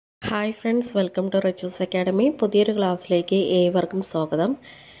Hi friends, welcome to Richu's academy. പുതിയൊരു ക്ലാസ്സിലേക്ക് ഏവർക്കും സ്വാഗതം.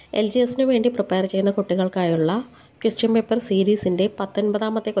 LGSന് വേണ്ടി പ്രിപ്പയർ ചെയ്യുന്ന കുട്ടികൾക്കായുള്ള ക്വസ്റ്റ്യൻ പേപ്പർ സീരീസിൻ്റെ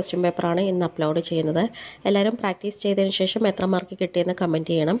 19ാമത്തെ ക്വസ്റ്റ്യൻ പേപ്പറാണ് ഇന്ന് അപ്ലോഡ് ചെയ്യുന്നത്. എല്ലാവരും പ്രാക്ടീസ് ചെയ്തതിന് ശേഷം എത്ര മാർക്ക് കിട്ടിയെന്ന്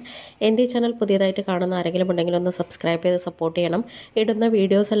കമൻറ്റ് ചെയ്യണം. എൻ്റെ ഈ ചാനൽ പുതിയതായിട്ട് കാണുന്ന ആരെങ്കിലും ഉണ്ടെങ്കിൽ ഒന്ന് സബ്സ്ക്രൈബ് ചെയ്ത് സപ്പോർട്ട് ചെയ്യണം. ഇടുന്ന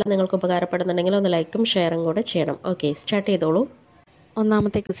വീഡിയോസ് എല്ലാം നിങ്ങൾക്ക് ഉപകാരപ്പെടുന്നുണ്ടെങ്കിൽ ഒന്ന് ലൈക്കും ഷെയറും കൂടെ ചെയ്യണം. ഓക്കെ, സ്റ്റാർട്ട് ചെയ്തോളൂ.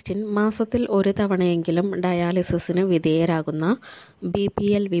 ഒന്നാമത്തെ ക്വസ്റ്റ്യൻ, മാസത്തിൽ ഒരു തവണയെങ്കിലും ഡയാലിസിസിന് വിധേയരാകുന്ന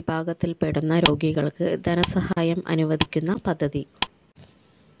BPL വിഭാഗത്തിൽപ്പെടുന്ന രോഗികൾക്ക് ധനസഹായം അനുവദിക്കുന്ന പദ്ധതി.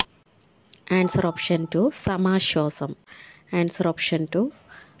 Answer option 2 സമാശ്വാസം. Answer option 2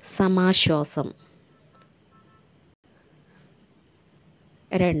 സമാശ്വാസം.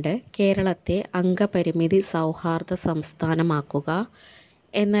 2. കേരളത്തെ അംഗപരിമിതി സൗഹാർദ്ദ സംസ്ഥാനമാക്കുക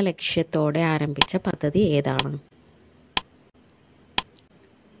എന്ന ലക്ഷ്യത്തോടെ ആരംഭിച്ച പദ്ധതി ഏതാണ്?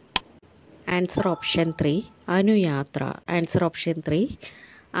 ആൻസർ ഓപ്ഷൻ 3 അനുയാത്ര. ആൻസർ ഓപ്ഷൻ 3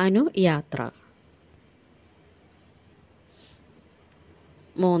 അനുയാത്ര.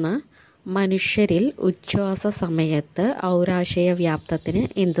 3. മനുഷ്യരിൽ ഉച്ഛ്വാസ സമയത്ത് ഔരാശയ വ്യാപ്തത്തിന്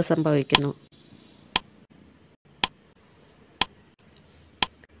എന്ത് സംഭവിക്കുന്നു?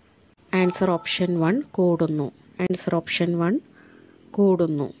 ആൻസർ ഓപ്ഷൻ 1 കൂടുന്നു. ആൻസർ ഓപ്ഷൻ 1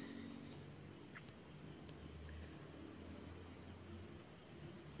 കൂടുന്നു.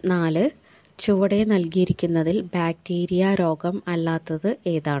 4. ചുവടെ നൽകിയിരിക്കുന്നതിൽ ബാക്ടീരിയ രോഗം അല്ലാത്തത്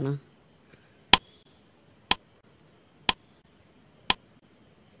ഏതാണ്?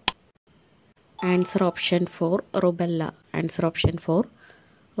 Answer option 4 rubella. Answer option 4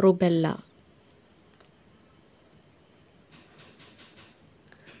 rubella.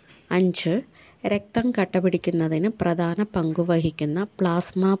 5. രക്തം കട്ടപിടിക്കുന്നതിന് പ്രധാന പങ്കുവഹിക്കുന്ന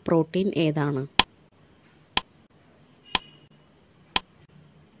പ്ലാസ്മ പ്രോട്ടീൻ ഏതാണ്?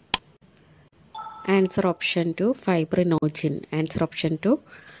 Answer option 2 fibrinogen. Answer option 2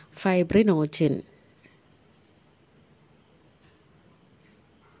 fibrinogen.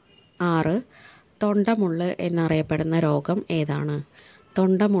 6. തൊണ്ടമുള്ള് എന്നറിയപ്പെടുന്ന രോഗം ഏതാണ്?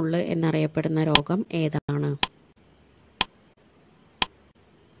 തൊണ്ടമുള്ള് എന്നറിയപ്പെടുന്ന രോഗം ഏതാണ്?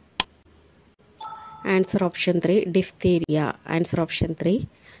 Answer option 3 diphtheria. Answer option 3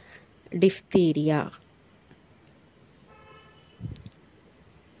 diphtheria.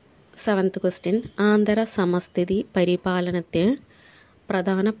 7th question, ആന്തര സമസ്ഥിതി പരിപാലനത്തിന്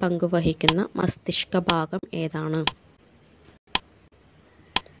പ്രധാന പങ്ക് വഹിക്കുന്ന മസ്തിഷ്ക ഭാഗം ഏതാണ്?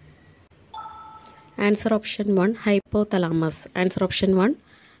 Answer option 1 hypothalamus. Answer option 1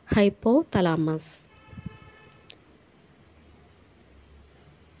 hypothalamus.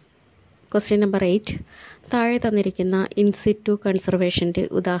 Question number 8, താഴെ തന്നിരിക്കുന്ന ഇൻസിറ്റു കൺസർവേഷൻ്റെ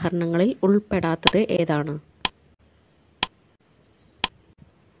ഉദാഹരണങ്ങളിൽ ഉൾപ്പെടാത്തത് ഏതാണ്?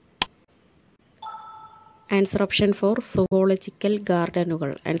 Answer option 4 zoological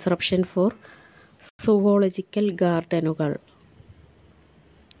ഗാർഡനുകൾ. Answer option 4 zoological ഗാർഡനുകൾ.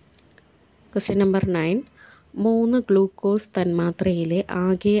 Question number 9, 3 glucose തന്മാത്രയിലെ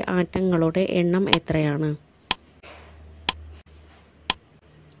ആകെ ആറ്റങ്ങളുടെ എണ്ണം എത്രയാണ്?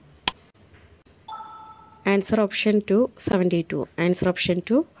 Answer option 2 72. Answer option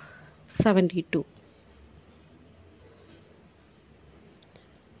 2 72.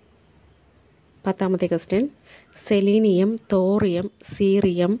 10ാമത്തെ question, selenium, thorium,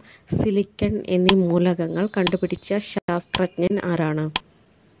 cerium, silicon എന്നീ മൂലകങ്ങൾ കണ്ടുപിടിച്ച ശാസ്ത്രജ്ഞൻ ആരാണ്?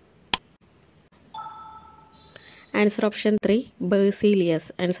 Answer option 3 ബേഴ്സീലിയസ്.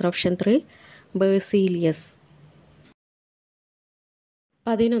 Answer option 3 ബേഴ്സീലിയസ്.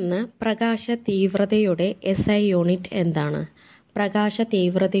 11, പ്രകാശ തീവ്രതയുടെ SI യൂണിറ്റ് എന്താണ്? പ്രകാശ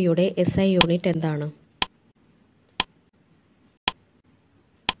തീവ്രതയുടെ SI യൂണിറ്റ് എന്താണ്?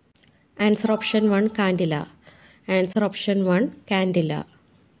 Answer option 1 Candela. Answer option 1 Candela.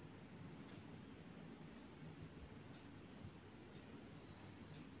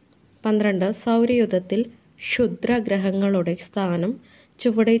 12, സൗരയൂഥത്തിൽ ക്ഷുദ്രഗ്രഹങ്ങളുടെ സ്ഥാനം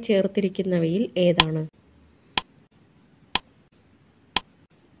ചുവടെ ചേർത്തിരിക്കുന്നവയിൽ ഏതാണ്?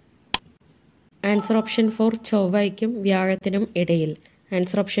 ആൻസർ ഓപ്ഷൻ 4 ചൊവ്വയ്ക്കും വ്യാഴത്തിനും ഇടയിൽ.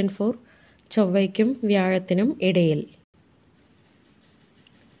 ആൻസർ ഓപ്ഷൻ 4 ചൊവ്വയ്ക്കും വ്യാഴത്തിനും ഇടയിൽ.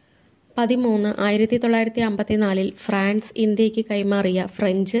 13, 1954 ഫ്രാൻസ് ഇന്ത്യക്ക് കൈമാറിയ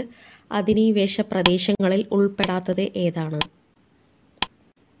ഫ്രഞ്ച് അധിനിവേശ പ്രദേശങ്ങളിൽ ഉൾപ്പെടാത്തത് ഏതാണ്?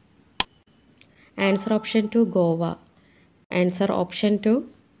 Answer option 2 Goa. Answer option 2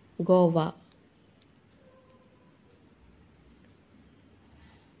 Goa.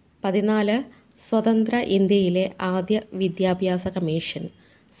 14, സ്വതന്ത്ര ഇന്ത്യയിലെ ആദ്യ വിദ്യാഭ്യാസ കമ്മീഷൻ.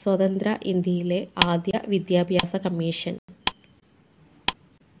 സ്വതന്ത്ര ഇന്ത്യയിലെ ആദ്യ വിദ്യാഭ്യാസ commission.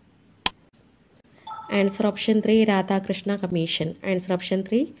 Answer option 3 Radhakrishna Commission. Answer option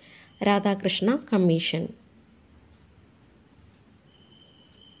 3 Radhakrishna commission.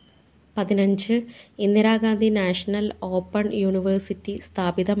 15. Indira Gandhi national open university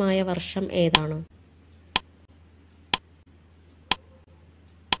സ്ഥാപിതമായ വർഷം ഏതാണ്?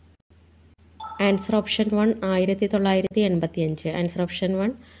 Answer option 1 1985. Answer option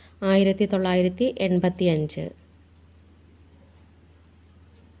 1 1985.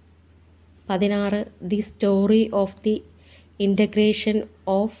 16. The story of the integration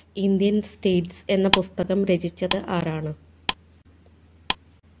of Indian States എന്ന പുസ്തകം രചിച്ചത് ആരാണ്?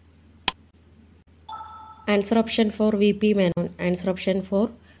 Answer option 4 VP. Menon. Answer option 4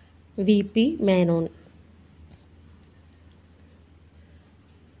 VP. Menon.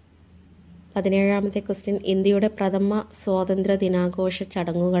 17ാമത്തെ question. ഇന്ത്യയുടെ പ്രഥമ സ്വാതന്ത്ര്യ ദിനാഘോഷ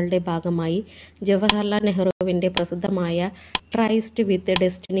ചടങ്ങുകളുടെ ഭാഗമായി ജവഹർലാൽ നെഹ്റുവിൻ്റെ പ്രസിദ്ധമായ ട്രൈസ്റ്റ് വിത്ത്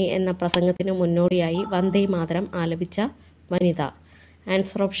ഡെസ്റ്റിനി എന്ന പ്രസംഗത്തിന് മുന്നോടിയായി വന്ദേ മാതരം ആലപിച്ച വനിത.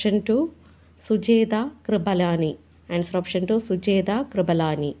 Answer option 2 Sujetha Kripalani. Answer option 2 Sujetha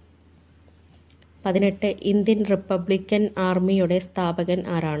Kripalani. 18. Indian Republican ആർമിയുടെ സ്ഥാപകൻ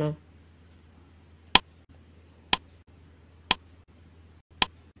ആരാണ്?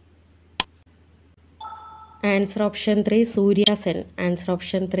 ആൻസർ ഓപ്ഷൻ 3 സൂര്യ സെൻ. ആൻസർ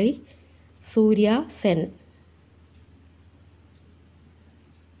ഓപ്ഷൻ 3 സൂര്യ സെൻ.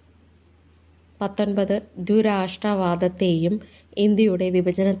 19. ദ്വിരാഷ്ട്രവാദത്തെയും ഇന്ത്യയുടെ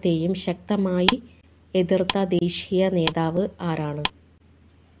വിഭജനത്തെയും ശക്തമായി എതിർത്ത ദേശീയ നേതാവ് ആരാണ്?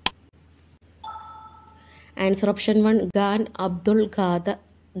 Answer option 1 Khan Abdul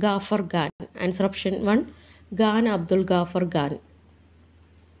Ghaffar Khan. Answer option 1 Khan Abdul Ghaffar Khan.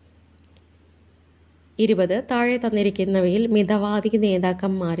 20. താഴെ തന്നിരിക്കുന്നവയിൽ മിതവാദി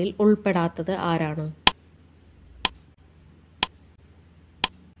നേതാക്കന്മാരിൽ ഉൾപ്പെടാത്തത് ആരാണ്?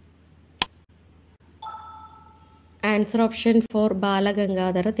 Answer option 4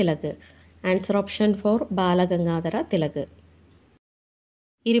 Balagangadhara Tilak. Answer option 4 Balagangadhara Tilak.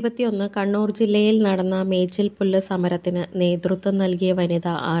 21. Kannur ജില്ലയിൽ നടന്ന മേച്ചിൽപുല്ല് സമരത്തിന് നേതൃത്വം നൽകിയ വനിത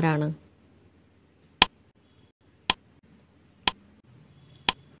ആരാണ്?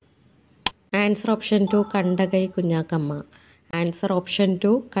 Answer option 2 കണ്ടകൈ കുഞ്ഞാക്കമ്മ. Answer option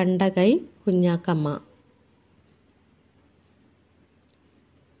 2 കണ്ടകൈ കുഞ്ഞാക്കമ്മ.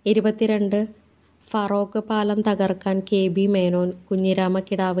 22. Feroke പാലം തകർക്കാൻ കെ.ബി. മേനോൻ,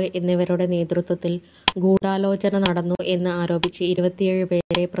 കുഞ്ഞിരാമക്കിടാവ് എന്നിവരുടെ നേതൃത്വത്തിൽ ഗൂഢാലോചന നടന്നു എന്ന് ആരോപിച്ച് 27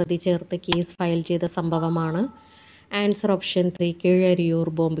 പേരെ പ്രതി ചേർത്ത് കേസ് ഫയൽ ചെയ്ത സംഭവമാണ്. Answer option 3 Keezhariyur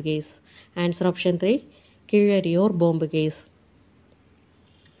bomb case. Answer option 3 Keezhariyur bomb case.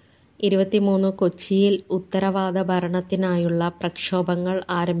 23. കൊച്ചിയിൽ ഉത്തരവാദ ഭരണത്തിനായുള്ള പ്രക്ഷോഭങ്ങൾ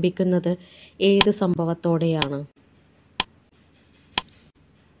ആരംഭിക്കുന്നത് ഏത് സംഭവത്തോടെയാണ്?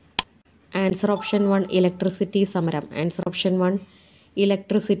 ആൻസർ ഓപ്ഷൻ 1 ഇലക്ട്രിസിറ്റി സമരം. ആൻസർ ഓപ്ഷൻ 1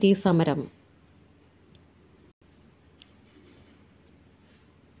 ഇലക്ട്രിസിറ്റി സമരം.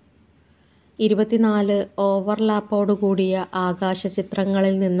 24. ഓവർലാപ്പോടുകൂടിയ ആകാശ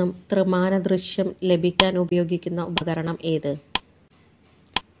ചിത്രങ്ങളിൽ നിന്നും ത്രിമാന ദൃശ്യം ലഭിക്കാൻ ഉപയോഗിക്കുന്ന ഉപകരണം ഏത്?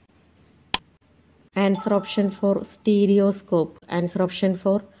 Answer option 4 stereoscope. Answer option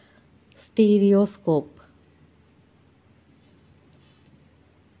 4 stereoscope.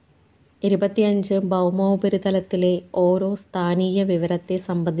 25. ഭൗമോപരിതലത്തിലെ ഓരോ സ്ഥാനീയ വിവരത്തെ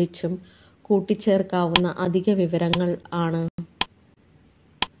സംബന്ധിച്ചും കൂട്ടിച്ചേർക്കാവുന്ന അധിക വിവരങ്ങൾ ആണ്?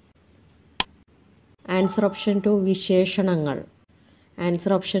 ആൻസർ ഓപ്ഷൻ 2 വിശേഷണങ്ങൾ.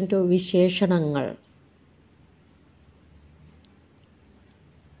 ആൻസർ ഓപ്ഷൻ 2 വിശേഷണങ്ങൾ.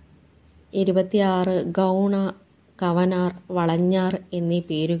 26. ഗൗണ, കവനാർ, വളഞ്ഞാർ എന്നീ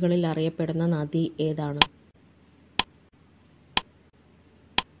പേരുകളിൽ അറിയപ്പെടുന്ന നദി ഏതാണ്?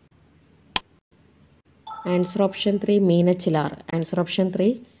 Answer option 3 Meenachilar. Answer option 3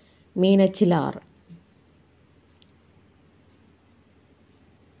 Meenachilar.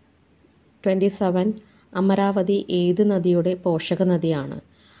 27. Amaravati ഏത് നദിയുടെ പോഷക നദിയാണ്?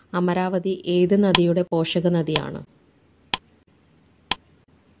 അമരാവതി ഏത് നദിയുടെ പോഷക നദിയാണ്?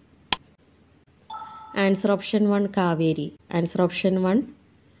 Answer option 1 Kaveri. Answer option 1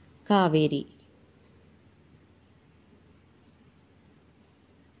 Kaveri.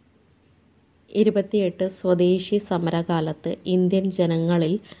 28. സ്വദേശി സമരകാലത്ത് ഇന്ത്യൻ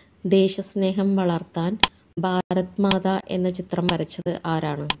ജനങ്ങളിൽ ദേശസ്നേഹം വളർത്താൻ ഭാരത് മാത എന്ന ചിത്രം വരച്ചത്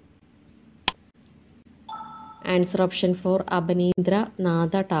ആരാണ്? Answer option 4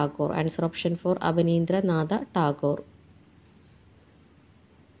 Abanindranath Tagore. Answer option 4 Abanindranath Tagore.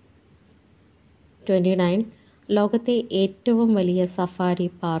 29. ലോകത്തെ ഏറ്റവും വലിയ സഫാരി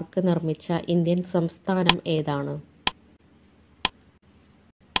പാർക്ക് നിർമ്മിച്ച ഇന്ത്യൻ സംസ്ഥാനം ഏതാണ്?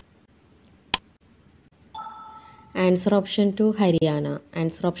 Answer option 2 Haryana.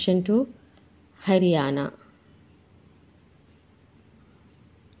 Answer option 2 Haryana.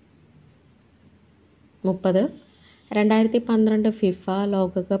 30. 2012 FIFA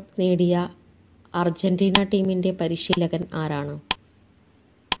ലോകകപ്പ് നേടിയ അർജന്റീന ടീമിൻ്റെ പരിശീലകൻ ആരാണ്?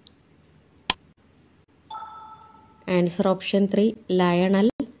 Answer option 3 Lionel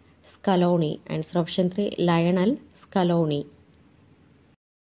Scaloni. Answer option 3 Lionel Scaloni.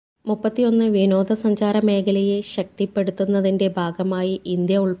 31. വിനോദസഞ്ചാര മേഖലയെ ശക്തിപ്പെടുത്തുന്നതിൻ്റെ ഭാഗമായി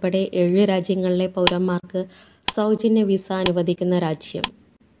ഇന്ത്യ ഉൾപ്പെടെ 7 രാജ്യങ്ങളിലെ പൗരന്മാർക്ക് സൗജന്യ വിസ അനുവദിക്കുന്ന രാജ്യം.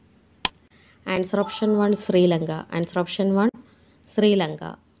 Answer option 1 Sri Lanka. Answer option 1 Sri Lanka.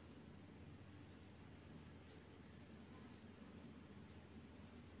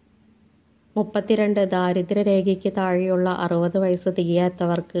 32. ദാരിദ്ര്യരേഖയ്ക്ക് താഴെയുള്ള 60 വയസ്സ്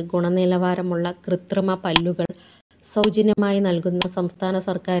തികയാത്തവർക്ക് ഗുണനിലവാരമുള്ള കൃത്രിമ പല്ലുകൾ സൗജന്യമായി നൽകുന്ന സംസ്ഥാന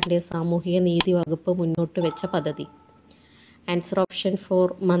സർക്കാരിൻ്റെ സാമൂഹിക നീതി വകുപ്പ് മുന്നോട്ട് വെച്ച പദ്ധതി. ആൻസർ ഓപ്ഷൻ 4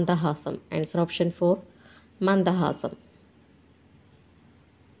 മന്ദഹാസം. ആൻസർ ഓപ്ഷൻ 4 മന്ദഹാസം.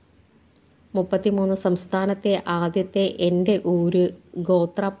 33. സംസ്ഥാനത്തെ ആദ്യത്തെ എൻ്റെ ഊര്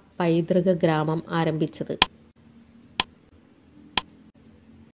ഗോത്ര പൈതൃക ഗ്രാമം ആരംഭിച്ചത്.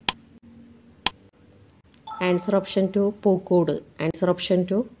 Answer option 2 Pookode. Answer option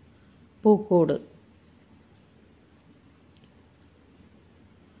 2 Pookode.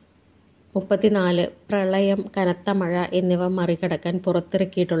 34. പ്രളയം, കനത്ത മഴ എന്നിവ മറികടക്കാൻ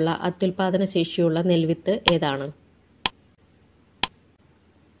പുറത്തിറക്കിയിട്ടുള്ള അത്യുൽപാദന ശേഷിയുള്ള നെൽവിത്ത് ഏതാണ്?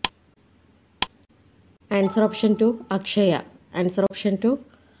 Answer option 2 Akshaya. Answer option 2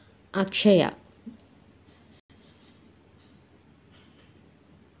 Akshaya.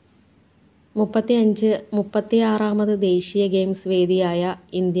 35. 36ാമത് ദേശീയ ഗെയിംസ് വേദിയായ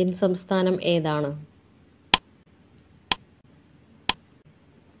ഇന്ത്യൻ സംസ്ഥാനം ഏതാണ്?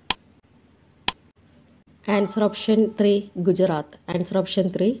 Answer option 3 Gujarat. Answer option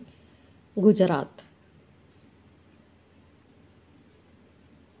 3 Gujarat.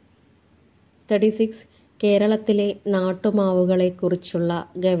 36. കേരളത്തിലെ നാട്ടുമാവുകളെക്കുറിച്ചുള്ള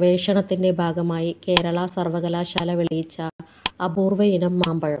ഗവേഷണത്തിൻ്റെ ഭാഗമായി കേരള സർവകലാശാല വിളയിച്ച അപൂർവ ഇനം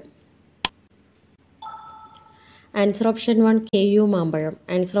മാമ്പഴം. ആൻസർ ഓപ്ഷൻ 1 KU മാമ്പഴം.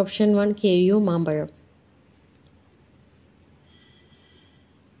 ആൻസർ ഓപ്ഷൻ 1 KU മാമ്പഴം.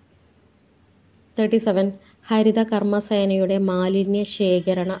 37. ഹരിത കർമ്മസേനയുടെ മാലിന്യ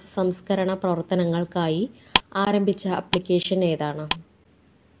ശേഖരണ സംസ്കരണ പ്രവർത്തനങ്ങൾക്കായി ആരംഭിച്ച ആപ്ലിക്കേഷൻ ഏതാണ്?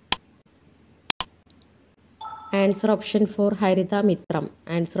 ആൻസർ ഓപ്ഷൻ 4 ഹരിത മിത്രം.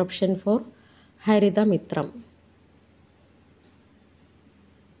 ആൻസർ ഓപ്ഷൻ 4 ഹരിത മിത്രം.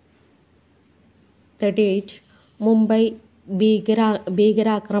 38. മുംബൈ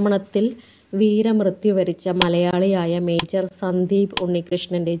ഭീകരാക്രമണത്തിൽ വീരമൃത്യു വരിച്ച മലയാളിയായ മേജർ സന്ദീപ്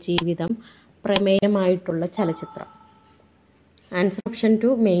ഉണ്ണികൃഷ്ണൻ്റെ ജീവിതം പ്രമേയമായിട്ടുള്ള ചലച്ചിത്രം. Answer option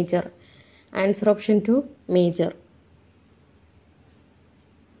 2 major. Answer option 2 major.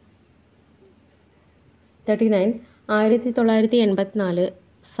 39. 1984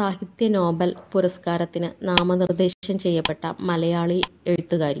 സാഹിത്യ നോബൽ പുരസ്കാരത്തിന് നാമനിർദ്ദേശം ചെയ്യപ്പെട്ട മലയാളി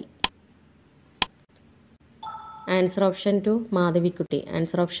എഴുത്തുകാരി. Answer option 2 Madhavikutty.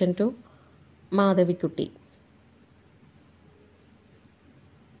 Answer option 2 Madhavikutty.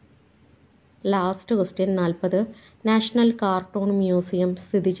 Last question 40. National cartoon museum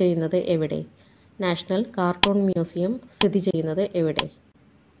സ്ഥിതി ചെയ്യുന്നത് എവിടെ? നാഷണൽ കാർട്ടൂൺ മ്യൂസിയം സ്ഥിതി ചെയ്യുന്നത് എവിടെ?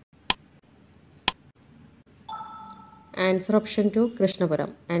 Answer option 2 Krishnapuram.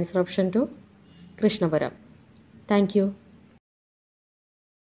 Answer option 2 Krishnapuram. Thank you.